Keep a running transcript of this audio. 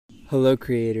Hello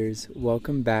creators,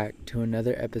 welcome back to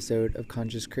another episode of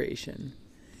Conscious Creation.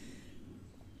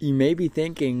 You may be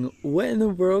thinking, what in the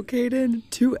world, Caden?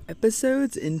 2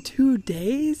 episodes in 2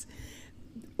 days?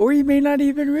 Or you may not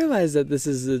even realize that this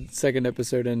is the second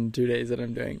episode in 2 days that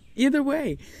I'm doing. Either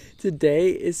way,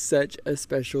 today is such a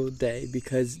special day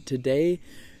because today,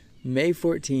 May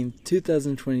 14th,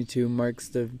 2022, marks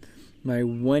my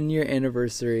 1-year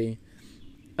anniversary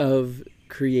of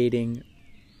creating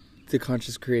the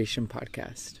Conscious Creation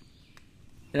podcast.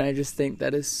 And I just think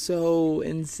that is so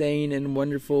insane and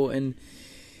wonderful, and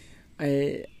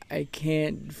I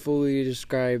can't fully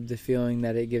describe the feeling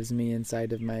that it gives me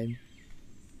inside of my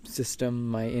system,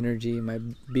 my energy, my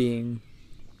being.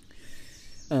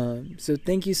 So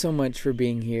thank you so much for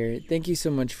being here. Thank you so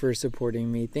much for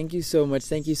supporting me. Thank you so much.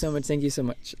 Thank you so much. Thank you so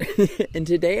much. And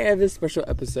today I have a special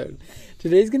episode.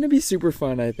 Today's going to be super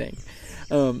fun, I think.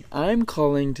 I'm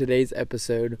calling today's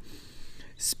episode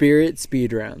Spirit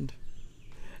Speed Round.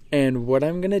 And what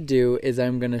I'm going to do is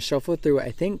I'm going to shuffle through,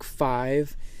 I think,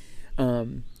 5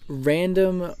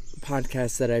 random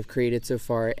podcasts that I've created so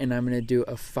far. And I'm going to do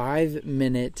a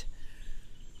 5-minute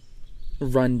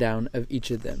rundown of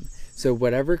each of them. So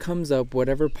whatever comes up,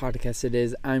 whatever podcast it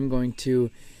is, I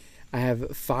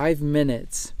have 5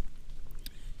 minutes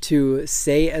to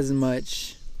say as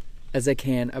much as I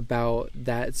can about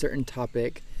that certain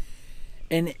topic.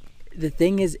 And the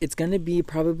thing is, it's going to be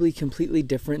probably completely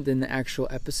different than the actual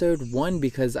episode. 1,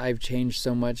 because I've changed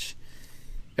so much.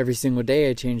 Every single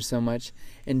day I change so much.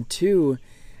 And 2,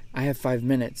 I have 5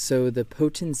 minutes. So the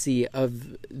potency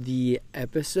of the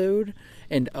episode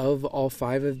and of all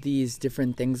 5 of these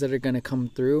different things that are going to come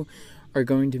through are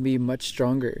going to be much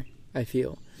stronger, I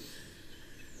feel.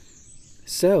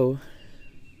 So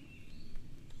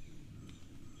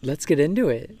let's get into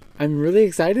it. I'm really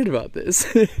excited about this.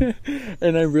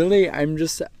 And I'm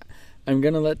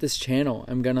going to let this channel,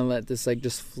 I'm going to let this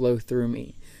just flow through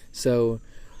me. So,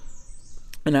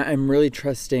 and I'm really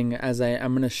trusting as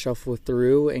I'm going to shuffle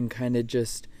through and kind of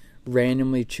just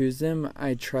randomly choose them.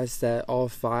 I trust that all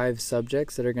 5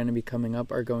 subjects that are going to be coming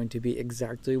up are going to be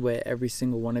exactly what every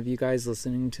single one of you guys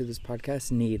listening to this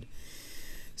podcast need.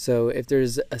 So if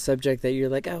there's a subject that you're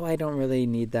like, oh, I don't really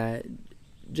need that,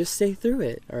 just stay through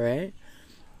it, all right?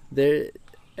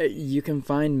 You can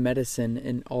find medicine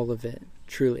in all of it,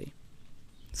 truly.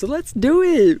 So let's do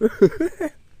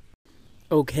it!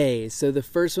 Okay, so the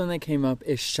first one that came up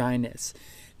is shyness,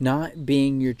 not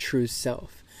being your true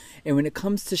self. And when it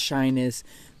comes to shyness,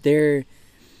 there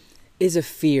is a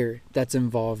fear that's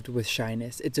involved with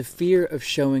shyness. It's a fear of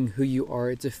showing who you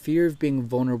are. It's a fear of being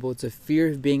vulnerable. It's a fear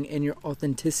of being in your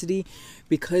authenticity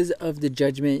because of the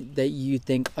judgment that you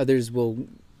think others will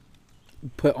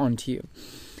put onto you.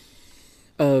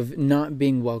 Of not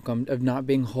being welcomed, of not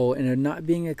being whole, and of not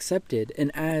being accepted.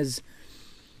 And as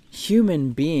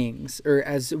human beings, or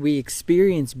as we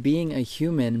experience being a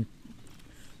human,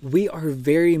 we are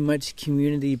very much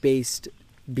community-based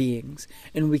beings,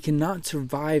 and we cannot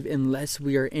survive unless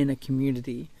we are in a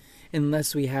community,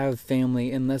 unless we have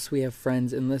family, unless we have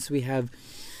friends, unless we have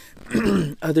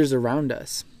others around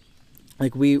us.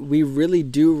 We really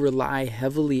do rely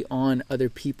heavily on other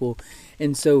people.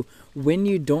 And so when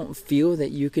you don't feel that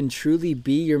you can truly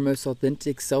be your most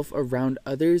authentic self around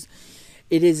others,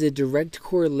 it is a direct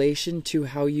correlation to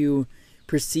how you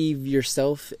perceive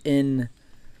yourself in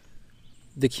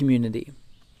the community.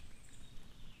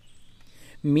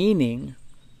 Meaning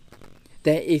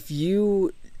that if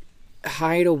you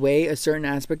hide away a certain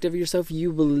aspect of yourself,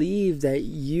 you believe that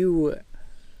you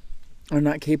are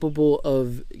not capable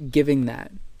of giving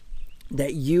that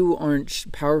you aren't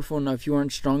powerful enough, you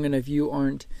aren't strong enough, you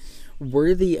aren't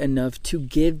worthy enough to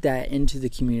give that into the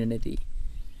community.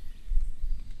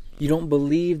 You don't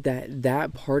believe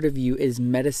that part of you is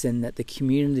medicine that the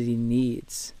community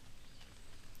needs.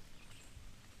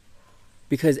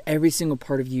 Because every single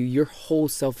part of you, your whole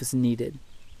self is needed.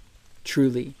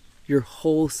 Truly. Your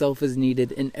whole self is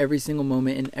needed in every single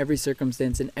moment, in every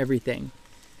circumstance, in everything.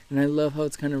 And I love how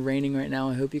it's kind of raining right now.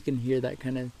 I hope you can hear that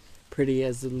kind of pretty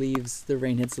as the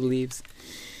rain hits the leaves.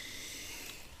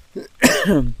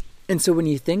 And so when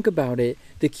you think about it,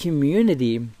 the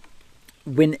community,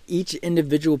 when each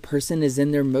individual person is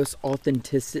in their most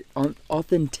authentic,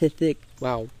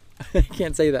 wow, I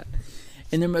can't say that.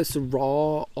 In their most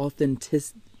raw, authentic.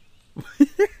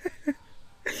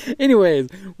 Anyways,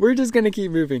 we're just going to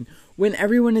keep moving. When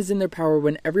everyone is in their power,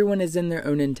 when everyone is in their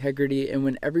own integrity, and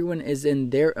when everyone is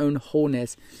in their own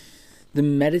wholeness, the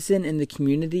medicine in the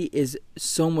community is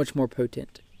so much more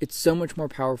potent. It's so much more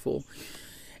powerful.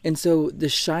 And so the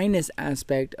shyness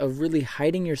aspect of really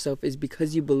hiding yourself is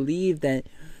because you believe that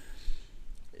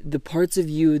the parts of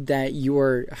you that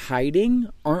you're hiding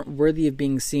aren't worthy of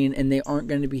being seen, and they aren't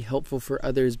going to be helpful for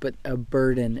others, but a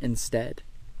burden instead.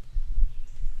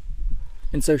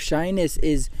 And so shyness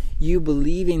is you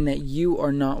believing that you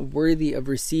are not worthy of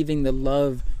receiving the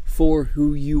love for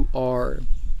who you are.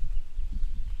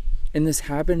 And this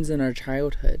happens in our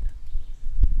childhood.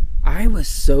 I was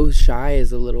so shy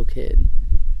as a little kid,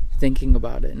 thinking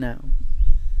about it now.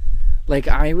 Like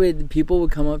people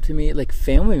would come up to me, like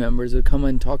family members would come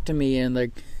and talk to me and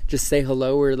like just say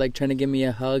hello or like trying to give me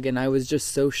a hug, and I was just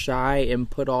so shy and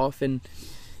put off and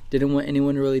didn't want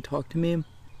anyone to really talk to me.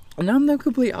 And now I'm the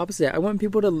complete opposite. I want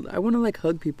to like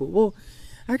hug people. Well,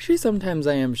 actually sometimes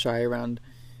I am shy around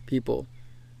people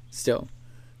still.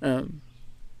 And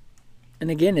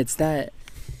again, it's that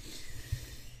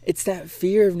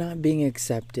fear of not being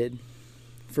accepted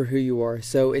for who you are.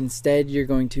 So instead you're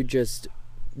going to just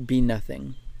be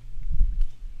nothing.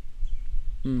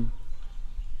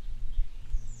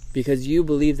 Because you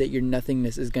believe that your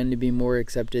nothingness is going to be more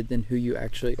accepted than who you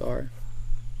actually are.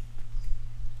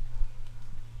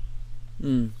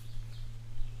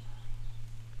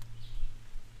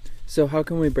 So how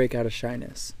can we break out of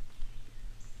shyness?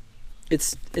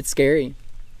 It's scary.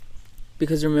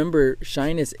 Because remember,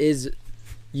 shyness is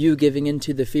you giving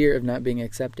into the fear of not being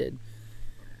accepted.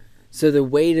 So the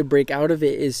way to break out of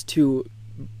it is to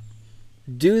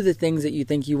do the things that you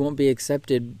think you won't be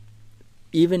accepted,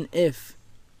 even if,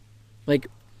 like,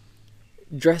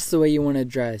 dress the way you want to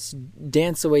dress,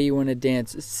 dance the way you want to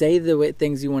dance, say the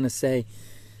things you want to say,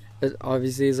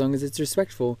 obviously as long as it's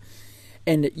respectful.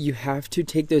 And you have to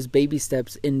take those baby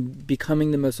steps in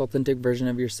becoming the most authentic version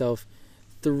of yourself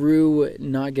through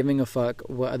not giving a fuck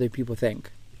what other people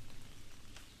think.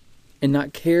 And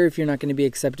not care if you're not going to be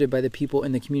accepted by the people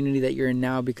in the community that you're in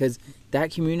now, because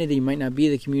that community might not be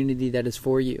the community that is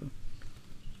for you.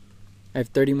 I have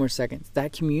 30 more seconds.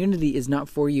 That community is not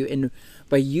for you. And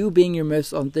by you being your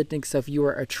most authentic self, you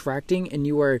are attracting and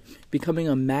you are becoming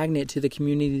a magnet to the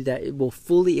community that will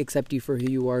fully accept you for who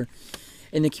you are.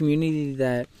 And the community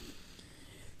that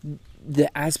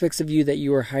the aspects of you that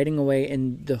you are hiding away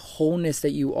and the wholeness that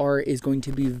you are is going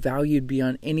to be valued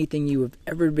beyond anything you have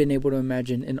ever been able to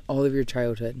imagine in all of your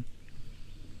childhood.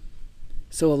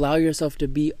 So allow yourself to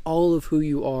be all of who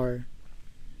you are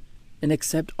and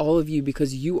accept all of you,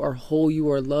 because you are whole, you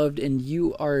are loved, and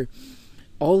you are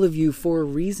all of you for a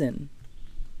reason.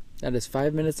 That is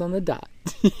 5 minutes on the dot.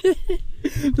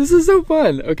 This is so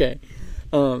fun. Okay.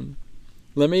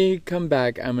 Let me come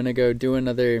back. I'm going to go do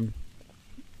another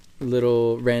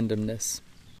little randomness.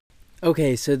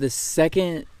 Okay, so the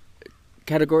second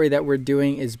category that we're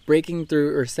doing is breaking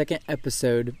through, or second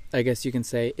episode, I guess you can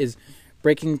say, is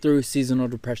breaking through seasonal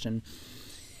depression.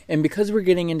 And because we're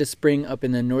getting into spring up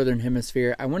in the northern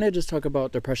hemisphere, I want to just talk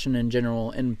about depression in general.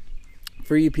 And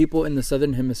for you people in the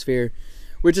southern hemisphere,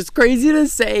 which is crazy to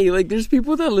say, like there's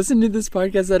people that listen to this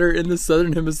podcast that are in the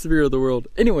southern hemisphere of the world.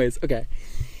 Anyways, okay.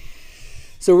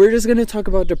 So we're just going to talk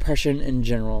about depression in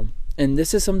general. And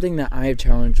this is something that I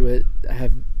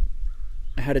have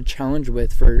had a challenge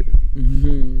with for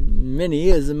many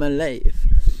years in my life.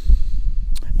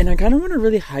 And I kind of want to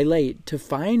really highlight to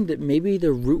find maybe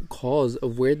the root cause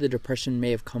of where the depression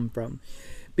may have come from.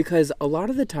 Because a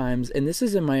lot of the times, and this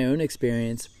is in my own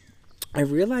experience, I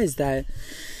realized that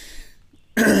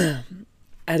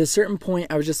at a certain point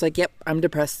I was just like, yep, I'm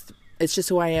depressed. It's just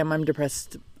who I am. I'm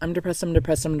depressed. I'm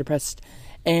depressed.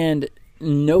 And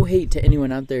no hate to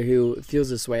anyone out there who feels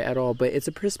this way at all, but it's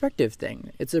a perspective thing.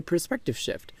 It's a perspective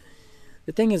shift.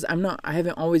 The thing is, I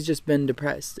haven't always just been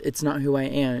depressed. It's not who I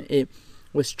am. It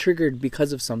was triggered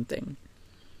because of something.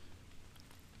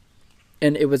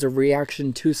 And it was a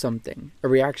reaction to something. A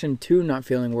reaction to not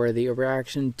feeling worthy. A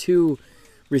reaction to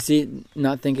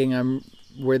not thinking I'm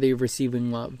worthy of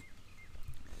receiving love.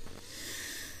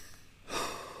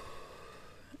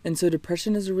 And so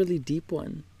depression is a really deep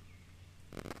one.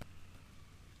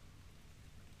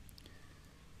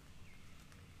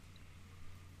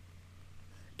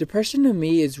 Depression to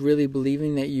me is really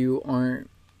believing that you aren't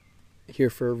here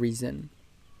for a reason.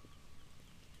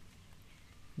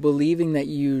 Believing that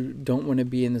you don't want to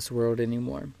be in this world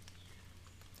anymore.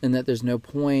 And that there's no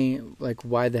point, like,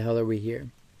 why the hell are we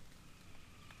here?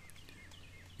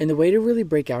 And the way to really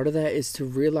break out of that is to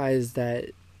realize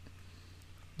that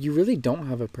you really don't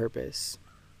have a purpose.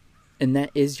 And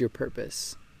that is your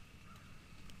purpose.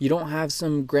 You don't have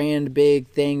some grand big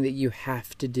thing that you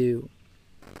have to do.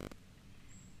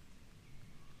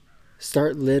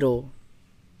 Start little.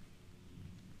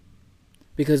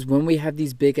 Because when we have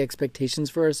these big expectations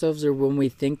for ourselves, or when we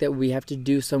think that we have to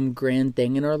do some grand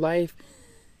thing in our life,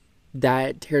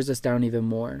 that tears us down even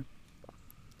more.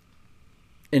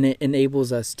 And it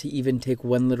enables us to even take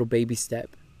one little baby step.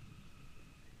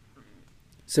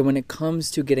 So when it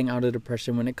comes to getting out of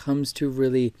depression, when it comes to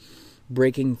really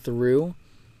breaking through,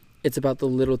 it's about the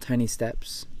little tiny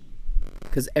steps.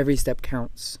 Because every step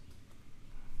counts.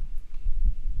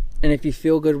 And if you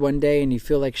feel good one day and you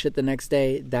feel like shit the next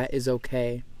day, that is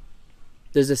okay.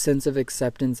 There's a sense of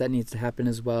acceptance that needs to happen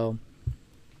as well.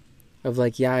 Of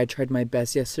like, yeah, I tried my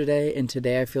best yesterday and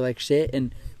today I feel like shit,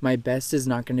 and my best is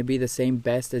not going to be the same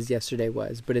best as yesterday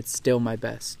was, but it's still my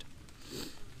best.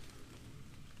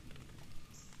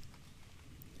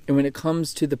 And when it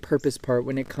comes to the purpose part,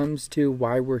 when it comes to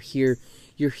why we're here,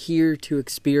 you're here to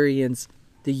experience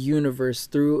the universe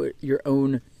through your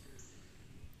own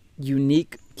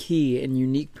unique key and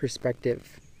unique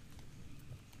perspective.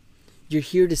 You're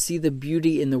here to see the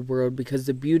beauty in the world, because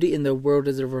the beauty in the world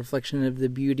is a reflection of the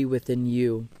beauty within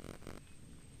you.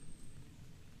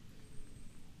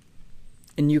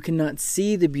 And you cannot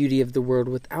see the beauty of the world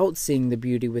without seeing the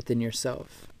beauty within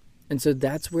yourself. And so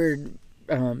that's where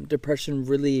depression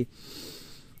really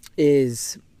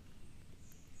is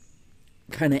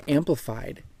kind of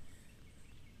amplified.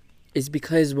 Is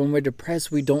because when we're depressed,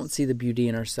 we don't see the beauty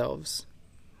in ourselves.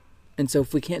 And so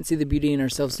if we can't see the beauty in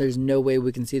ourselves, there's no way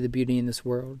we can see the beauty in this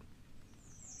world.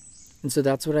 And so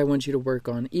that's what I want you to work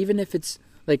on. Even if it's,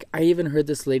 like, I even heard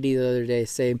this lady the other day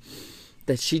say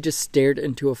that she just stared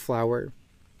into a flower,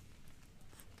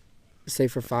 say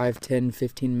for 5, 10,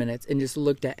 15 minutes, and just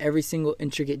looked at every single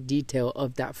intricate detail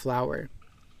of that flower.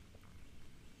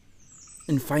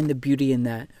 And find the beauty in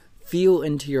that. Feel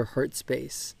into your heart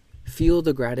space. Feel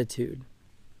the gratitude.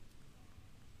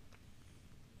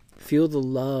 Feel the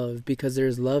love, because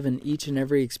there's love in each and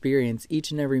every experience,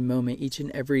 each and every moment, each and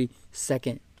every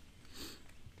second.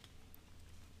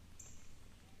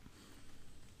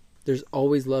 There's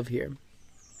always love here.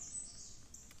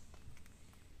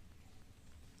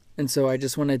 And so I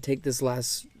just want to take this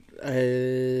last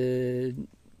 40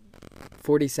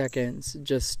 seconds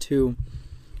just to,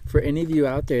 for any of you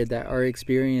out there that are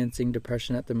experiencing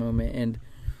depression at the moment and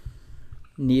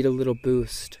need a little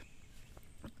boost,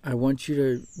 I want you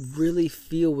to really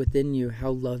feel within you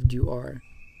how loved you are.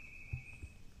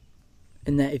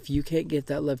 And that if you can't give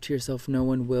that love to yourself, no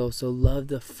one will. So love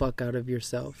the fuck out of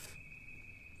yourself.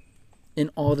 In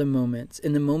all the moments.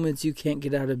 In the moments you can't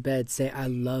get out of bed, say, I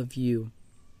love you.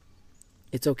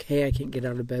 It's okay I can't get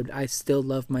out of bed. I still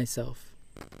love myself.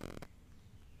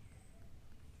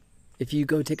 If you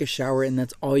go take a shower and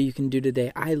that's all you can do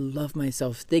today, I love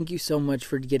myself. Thank you so much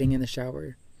for getting in the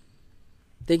shower.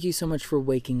 Thank you so much for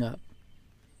waking up.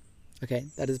 Okay,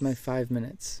 that is my 5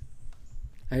 minutes.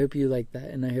 I hope you like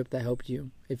that, and I hope that helped you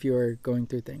if you are going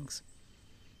through things.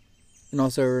 And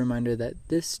also a reminder that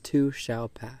this too shall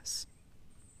pass.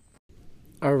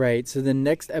 Alright, so the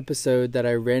next episode that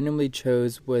I randomly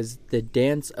chose was The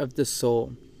Dance of the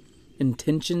Soul.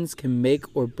 Intentions can make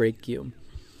or break you.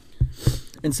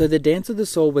 And so The Dance of the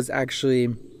Soul was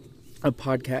actually a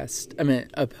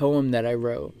poem that I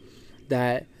wrote.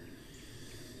 That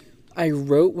I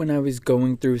wrote when I was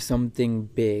going through something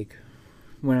big.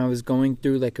 When I was going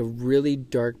through like a really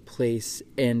dark place,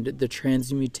 and the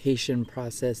transmutation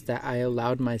process that I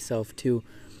allowed myself to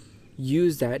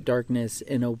use that darkness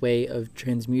in a way of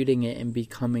transmuting it and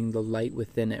becoming the light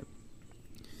within it.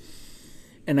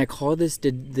 And I call this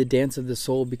the dance of the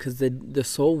soul because the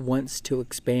soul wants to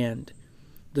expand.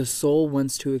 The soul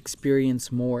wants to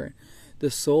experience more.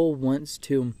 The soul wants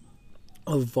to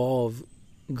evolve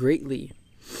greatly.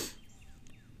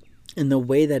 And the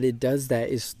way that it does that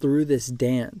is through this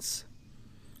dance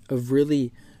of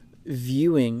really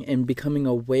viewing and becoming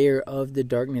aware of the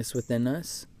darkness within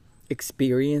us,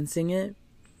 experiencing it.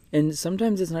 And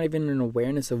sometimes it's not even an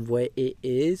awareness of what it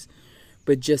is,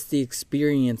 but just the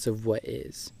experience of what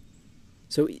is.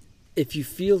 So if you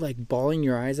feel like bawling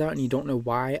your eyes out and you don't know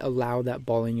why, allow that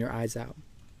bawling your eyes out.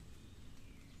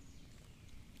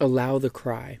 Allow the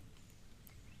cry.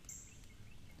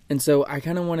 And so I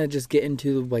kind of want to just get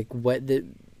into like what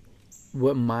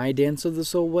my dance of the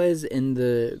soul was in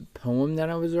the poem that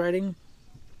I was writing.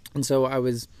 And so I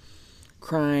was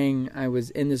crying. I was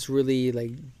in this really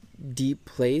like deep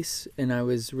place, and I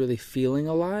was really feeling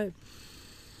a lot.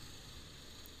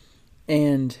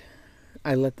 And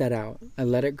I let that out. I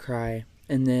let it cry,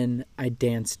 and then I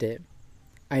danced it.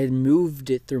 I moved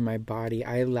it through my body.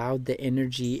 I allowed the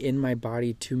energy in my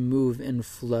body to move and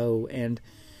flow and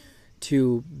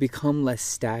to become less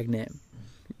stagnant.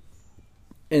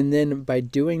 And then by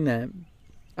doing that,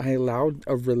 I allowed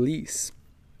a release.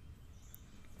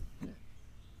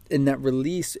 And that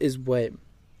release is what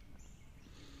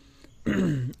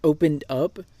opened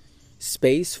up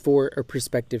space for a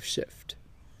perspective shift.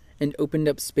 and opened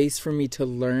up space for me to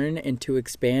learn and to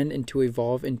expand and to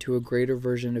evolve into a greater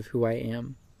version of who I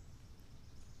am.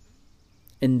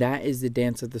 And that is the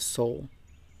dance of the soul.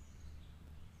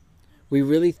 We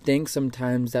really think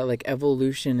sometimes that like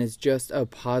evolution is just a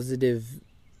positive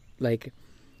like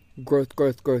growth.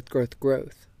 But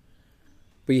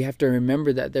you have to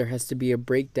remember that there has to be a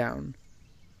breakdown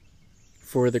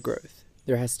for the growth.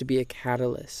 There has to be a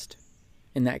catalyst.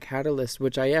 And that catalyst,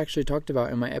 which I actually talked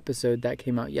about in my episode that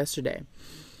came out yesterday,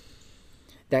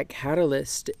 that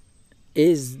catalyst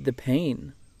is the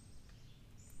pain.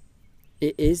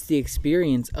 It is the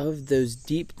experience of those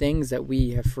deep things that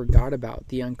we have forgot about,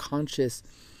 the unconscious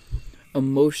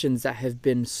emotions that have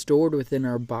been stored within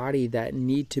our body that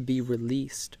need to be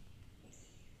released,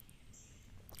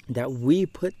 that we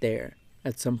put there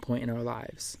at some point in our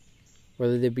lives.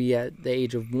 Whether they be at the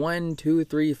age of 1, 2,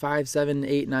 3, 5, 7,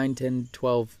 8, 9, 10,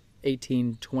 12,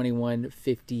 18, 21,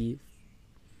 50,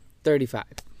 35.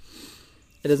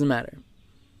 It doesn't matter.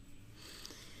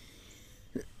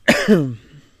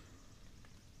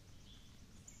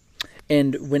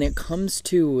 And when it comes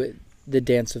to the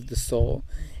dance of the soul,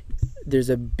 there's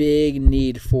a big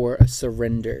need for a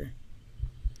surrender.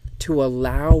 To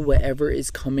allow whatever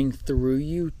is coming through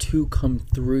you to come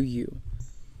through you.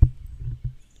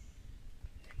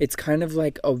 It's kind of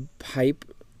like a pipe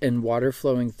and water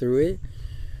flowing through it.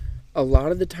 A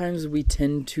lot of the times we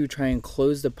tend to try and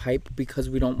close the pipe because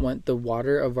we don't want the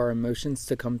water of our emotions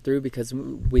to come through, because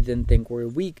we then think we're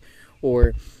weak,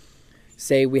 or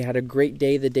say we had a great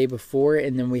day the day before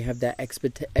and then we have that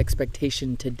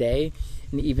expectation today.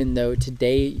 And even though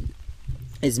today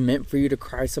is meant for you to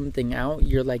cry something out,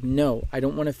 you're like, no, I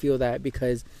don't want to feel that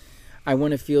because I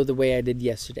want to feel the way I did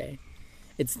yesterday.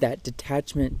 It's that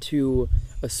detachment to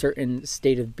a certain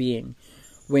state of being,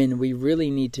 when we really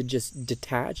need to just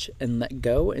detach and let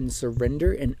go and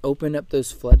surrender and open up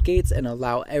those floodgates and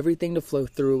allow everything to flow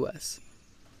through us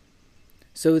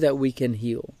so that we can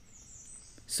heal,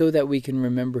 so that we can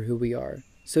remember who we are,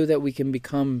 so that we can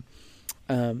become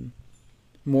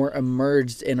more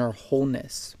immersed in our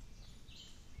wholeness.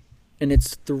 And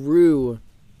it's through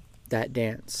that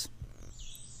dance.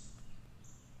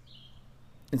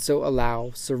 And so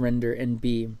allow, surrender, and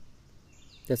be.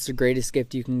 That's the greatest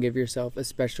gift you can give yourself,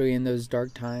 especially in those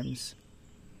dark times.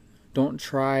 Don't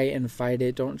try and fight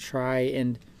it. Don't try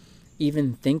and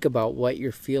even think about what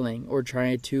you're feeling or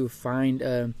try to find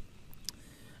a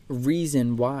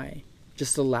reason why.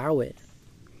 Just allow it.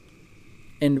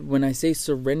 And when I say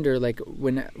surrender, like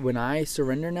when I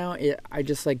surrender now, I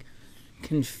just like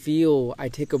can feel, I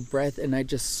take a breath and I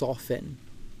just soften.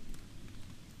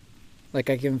 Like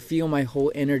I can feel my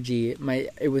whole energy.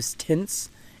 It was tense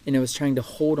and it was trying to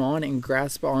hold on and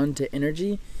grasp on to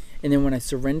energy. And then when I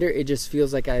surrender, it just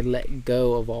feels like I let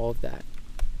go of all of that.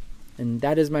 And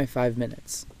that is my 5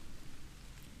 minutes.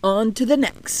 On to the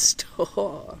next.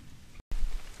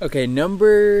 Okay,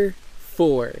 number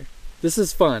 4. This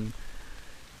is fun.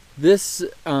 This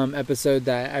episode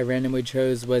that I randomly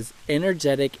chose was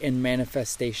energetic and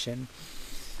manifestation.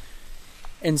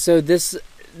 And so this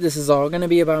is all going to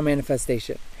be about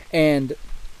manifestation. And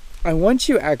I want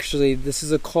you actually, this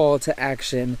is a call to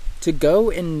action, to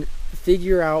go and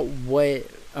figure out what,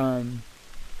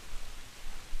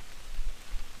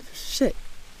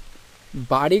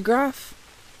 body graph?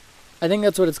 I think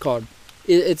that's what it's called.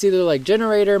 It's either like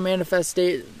generator,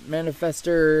 manifesting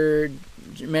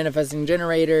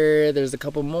generator. There's a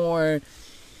couple more.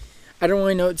 I don't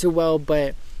really know it too well,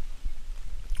 but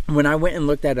when I went and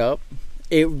looked that up,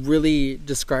 it really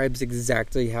describes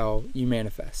exactly how you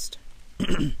manifest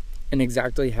and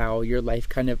exactly how your life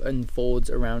kind of unfolds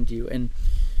around you. And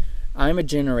I'm a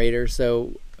generator,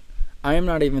 so I am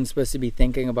not even supposed to be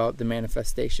thinking about the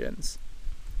manifestations.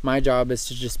 My job is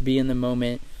to just be in the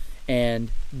moment and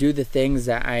do the things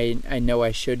that I know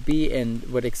I should be and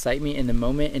would excite me in the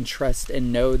moment, and trust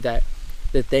and know that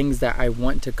the things that I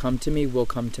want to come to me will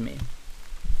come to me.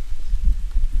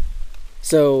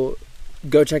 So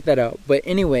go check that out. But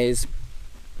anyways,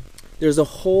 there's a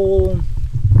whole...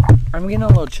 I'm getting a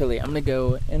little chilly. I'm going to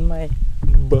go in my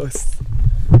bus.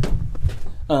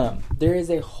 There is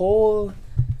a whole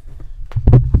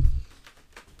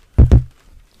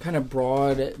kind of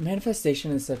broad...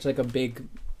 Manifestation is such like a big...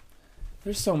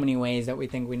 There's so many ways that we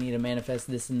think we need to manifest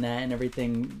this and that and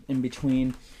everything in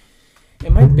between.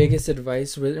 And my biggest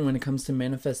advice when it comes to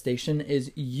manifestation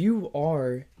is you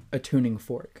are a tuning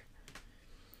fork.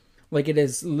 Like, it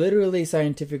is literally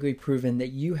scientifically proven that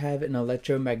you have an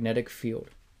electromagnetic field.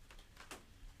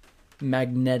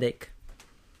 Magnet.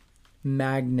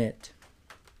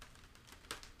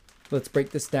 Let's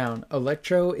break this down.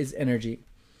 Electro is energy.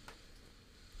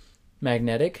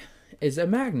 Magnetic is a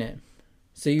magnet.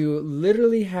 So you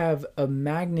literally have a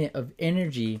magnet of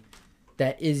energy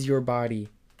that is your body,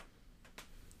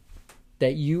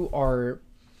 that you are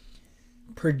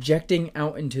projecting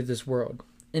out into this world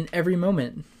in every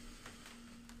moment.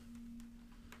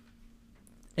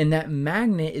 And that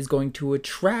magnet is going to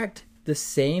attract the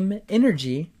same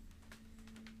energy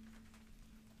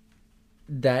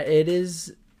that it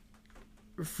is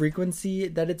frequency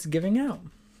that it's giving out.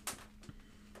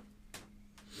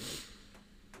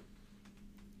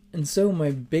 And so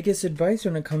my biggest advice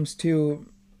when it comes to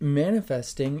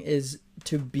manifesting is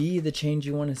to be the change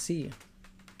you want to see.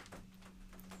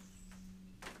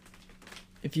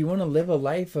 If you want to live a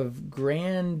life of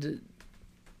grand,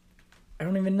 I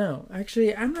don't even know.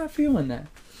 Actually, I'm not feeling that.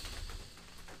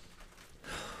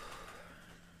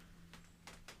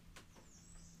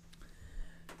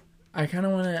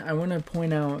 I want to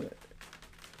point out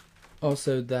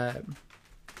also that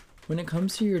when it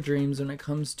comes to your dreams, when it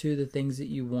comes to the things that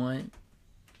you want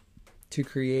to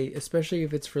create, especially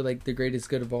if it's for like the greatest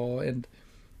good of all and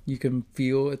you can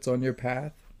feel it's on your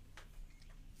path,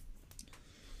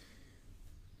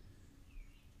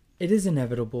 it is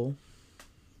inevitable.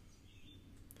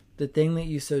 The thing that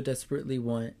you so desperately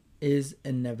want is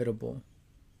inevitable.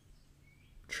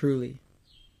 Truly.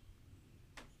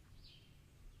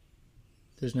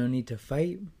 There's no need to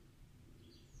fight.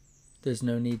 There's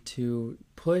no need to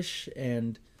push,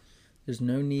 and there's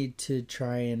no need to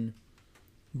try and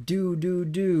do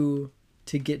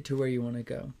to get to where you want to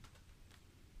go.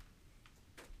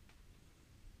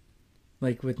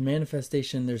 Like with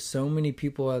manifestation, there's so many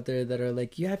people out there that are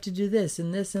like, you have to do this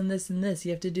and this and this and this.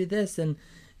 You have to do this and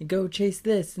go chase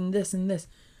this and this and this.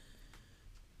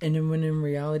 And then when in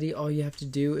reality, all you have to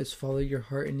do is follow your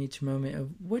heart in each moment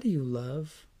of what do you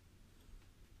love?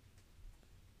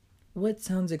 What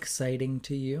sounds exciting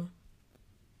to you?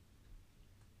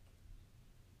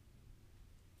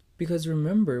 Because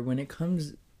remember, when it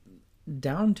comes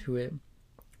down to it,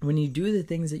 when you do the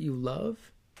things that you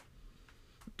love,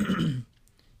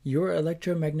 your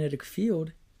electromagnetic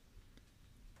field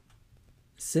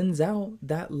sends out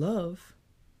that love.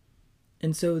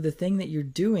 And so the thing that you're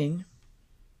doing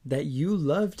that you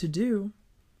love to do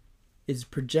is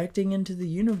projecting into the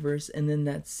universe, and then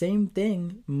that same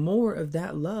thing, more of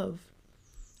that love,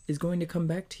 is going to come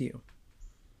back to you.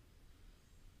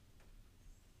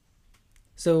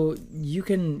 So you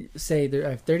can say,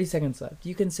 I have 30 seconds left.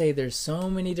 You can say there's so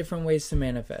many different ways to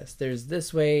manifest. There's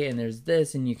this way and there's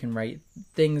this, and you can write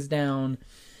things down,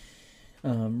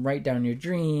 write down your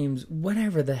dreams,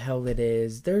 whatever the hell it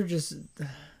is. They're just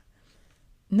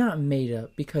not made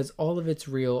up, because all of it's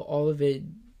real. All of it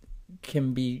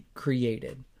can be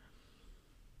created.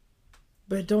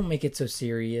 But don't make it so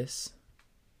serious.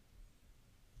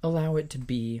 Allow it to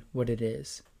be what it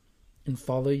is. And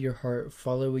follow your heart,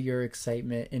 follow your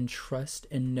excitement, and trust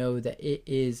and know that it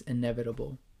is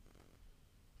inevitable.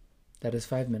 That is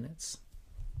 5 minutes.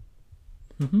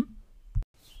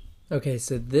 Okay,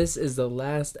 so this is the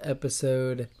last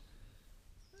episode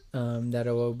that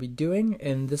I will be doing,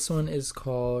 and this one is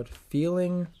called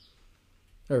Full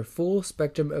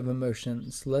Spectrum of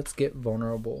Emotions. Let's get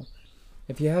vulnerable.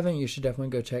 If you haven't, you should definitely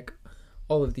go check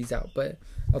all of these out, but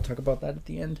I'll talk about that at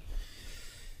the end.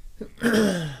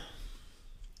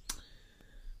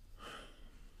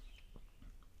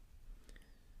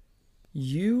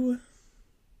 You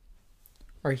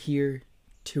are here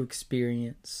to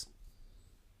experience.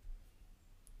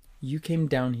 You came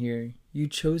down here. You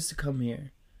chose to come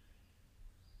here.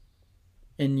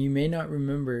 And you may not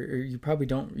remember, or you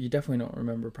definitely don't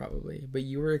remember probably, but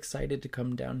you were excited to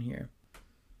come down here.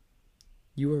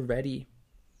 You were ready.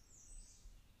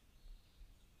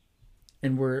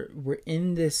 And we're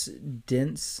in this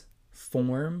dense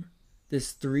form,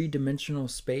 this 3-dimensional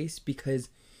space, because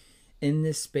in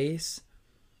this space,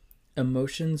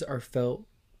 emotions are felt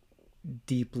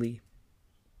deeply,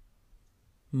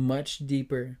 much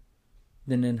deeper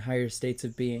than in higher states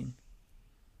of being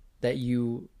that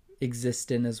you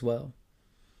exist in as well.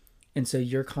 And so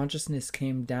your consciousness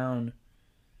came down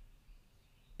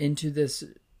into this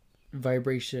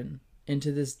vibration,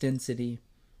 into this density,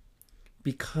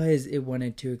 because it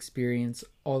wanted to experience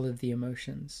all of the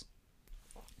emotions.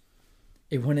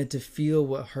 It wanted to feel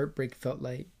what heartbreak felt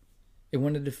like. It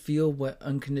wanted to feel what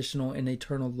unconditional and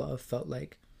eternal love felt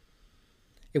like.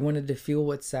 It wanted to feel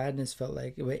what sadness felt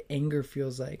like, what anger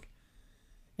feels like,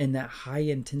 in that high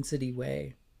intensity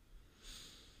way.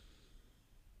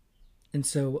 And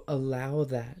so allow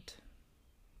that.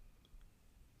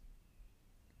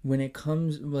 When it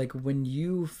comes, like when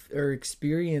you are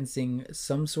experiencing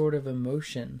some sort of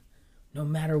emotion, No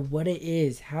matter what it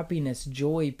is, happiness,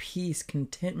 joy, peace,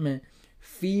 contentment,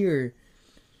 fear,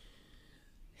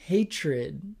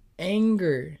 hatred,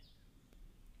 anger.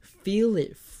 Feel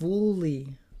it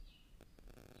fully.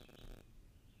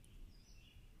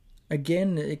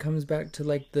 Again, it comes back to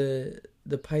like the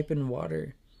pipe and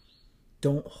water.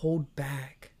 Don't hold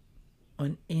back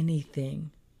on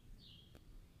anything.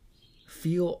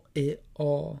 Feel it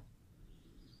all.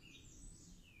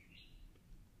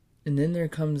 And then there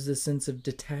comes the sense of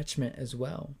detachment as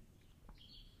well.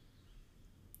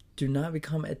 Do not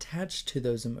become attached to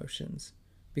those emotions.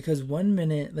 Because 1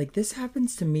 minute, like this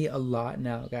happens to me a lot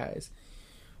now, guys.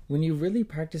 When you really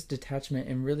practice detachment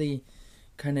and really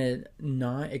kind of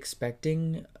not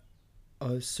expecting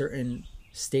a certain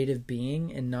state of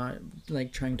being and not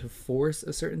like trying to force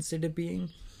a certain state of being,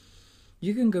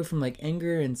 you can go from like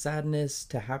anger and sadness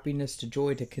to happiness to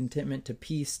joy to contentment to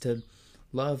peace to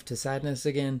love to sadness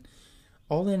again,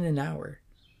 all in an hour.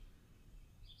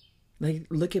 Like,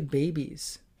 look at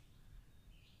babies.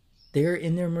 They're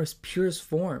in their most purest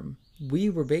form. We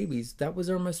were babies. That was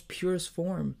our most purest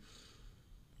form.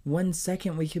 1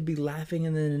 second we could be laughing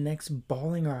and then the next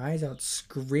bawling our eyes out,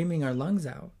 screaming our lungs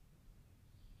out.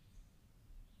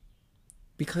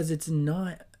 Because it's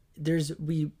not,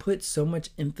 we put so much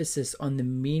emphasis on the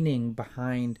meaning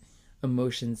behind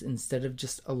emotions instead of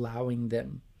just allowing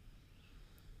them.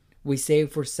 We say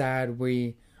if we're sad,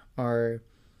 we are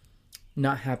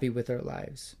not happy with our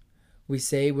lives. We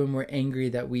say when we're angry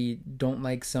that we don't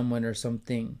like someone or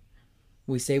something.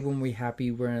 We say when we're happy,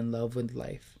 we're in love with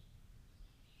life.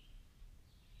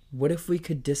 What if we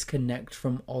could disconnect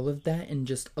from all of that and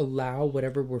just allow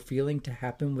whatever we're feeling to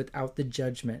happen without the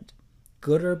judgment,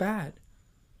 good or bad?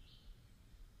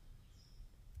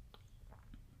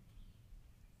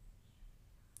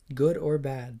 Good or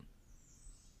bad.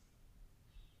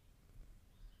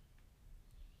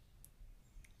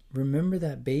 Remember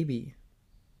that baby.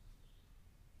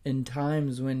 In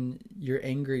times when you're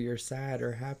angry or sad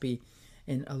or happy,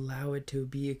 and allow it to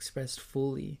be expressed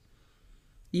fully.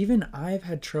 Even I've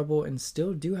had trouble and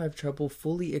still do have trouble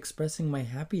fully expressing my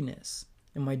happiness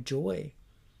and my joy.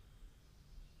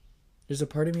 There's a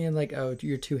part of me like, oh,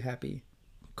 you're too happy.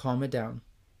 Calm it down.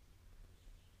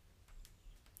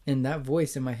 And that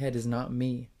voice in my head is not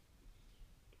me.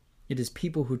 It is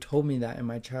people who told me that in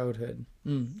my childhood.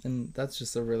 And that's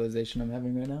just a realization I'm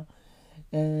having right now.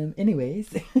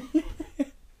 Anyways.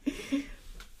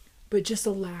 But just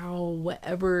allow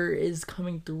whatever is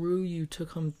coming through you to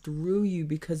come through you,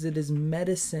 because it is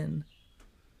medicine.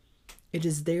 It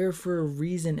is there for a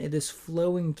reason. It is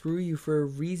flowing through you for a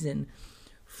reason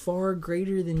far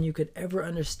greater than you could ever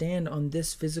understand on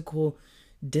this physical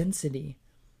density.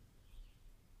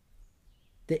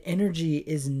 The energy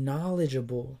is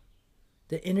knowledgeable.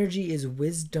 The energy is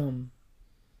wisdom.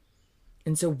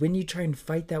 And so when you try and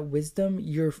fight that wisdom,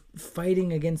 you're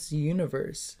fighting against the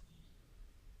universe.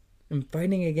 And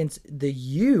fighting against the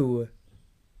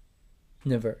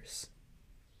universe.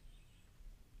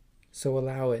 So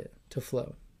allow it to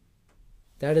flow.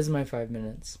 That is my 5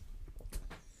 minutes.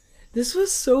 This was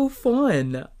so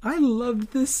fun. I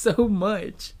loved this so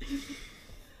much.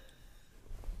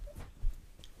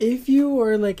 If you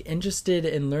are like interested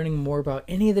in learning more about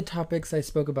any of the topics I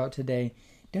spoke about today,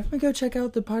 definitely go check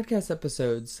out the podcast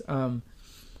episodes.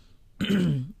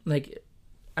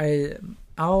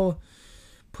 I'll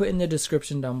put in the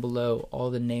description down below all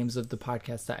the names of the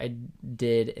podcasts that I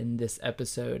did in this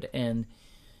episode, and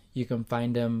you can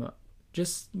find them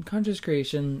just conscious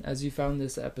creation as you found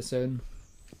this episode.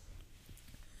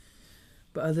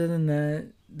 But other than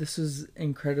that, this was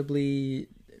incredibly,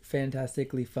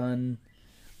 fantastically fun.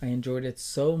 I enjoyed it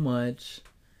so much.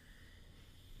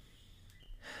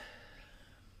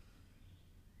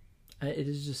 It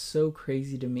is just so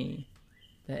crazy to me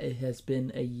that it has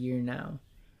been a year now.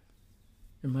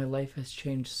 And my life has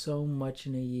changed so much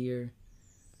in a year.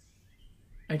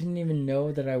 I didn't even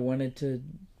know that I wanted to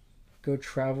go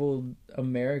travel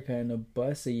America in a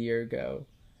bus a year ago.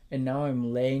 And now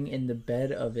I'm laying in the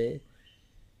bed of it,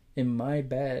 in my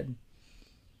bed,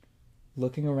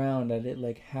 looking around at it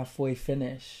like halfway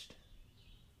finished.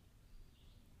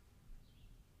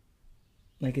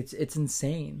 Like it's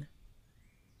insane.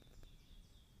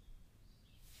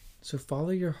 So follow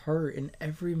your heart in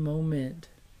every moment.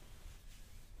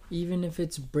 Even if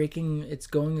it's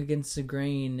going against the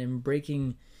grain and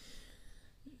breaking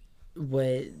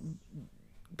what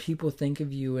people think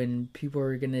of you, and people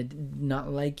are gonna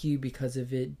not like you because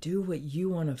of it, do what you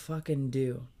want to fucking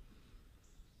do.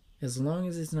 As long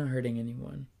as it's not hurting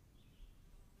anyone.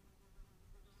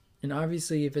 And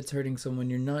obviously if it's hurting someone,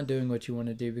 you're not doing what you want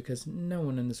to do, because no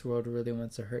one in this world really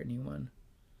wants to hurt anyone.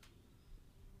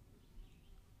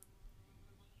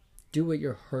 Do what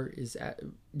your heart is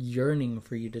yearning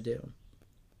for you to do.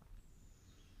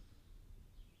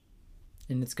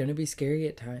 And it's going to be scary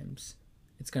at times.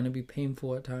 It's going to be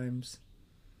painful at times.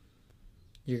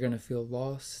 You're going to feel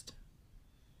lost.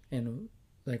 And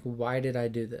like, why did I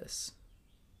do this?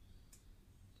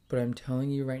 But I'm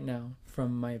telling you right now,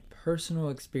 from my personal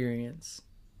experience,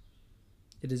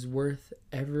 it is worth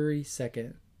every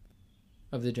second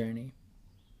of the journey.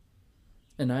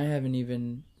 And I haven't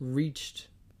even reached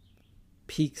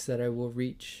peaks that I will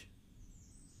reach.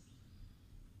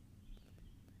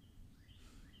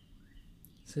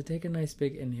 So take a nice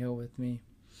big inhale with me.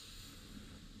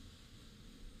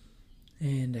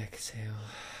 And exhale.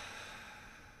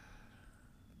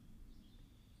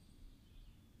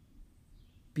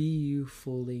 Be you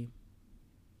fully.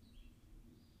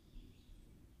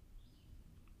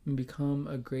 And become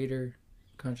a greater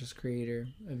conscious creator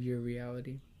of your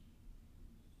reality.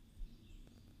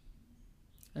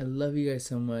 I love you guys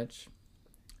so much.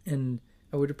 And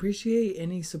I would appreciate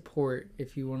any support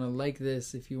if you want to like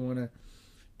this, if you want to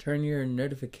turn your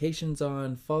notifications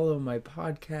on, follow my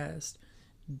podcast,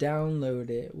 download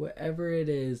it, whatever it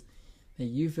is that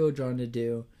you feel drawn to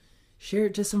do. Share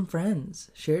it to some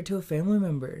friends. Share it to a family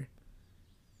member.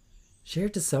 Share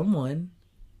it to someone.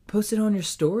 Post it on your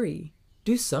story.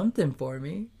 Do something for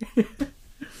me.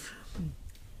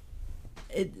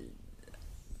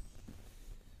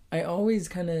 I always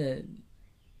kind of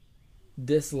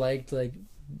disliked like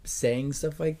saying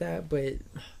stuff like that, but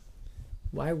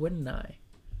why wouldn't I?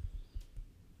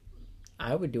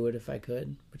 I would do it if I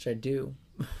could, which I do.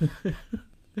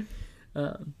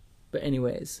 But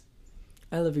anyways,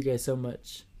 I love you guys so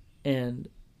much, and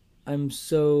it's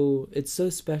so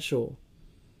special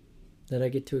that I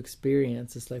get to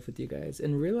experience this life with you guys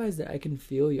and realize that I can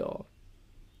feel y'all.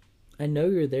 I know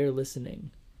you're there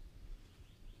listening.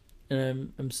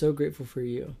 And I'm so grateful for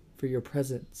you, for your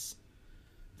presence,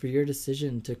 for your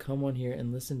decision to come on here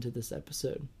and listen to this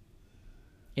episode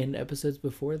and episodes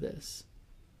before this.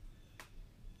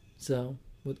 So,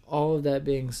 with all of that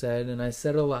being said, and I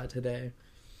said a lot today,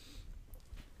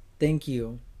 thank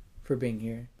you for being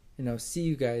here. And I'll see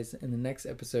you guys in the next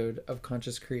episode of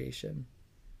Conscious Creation.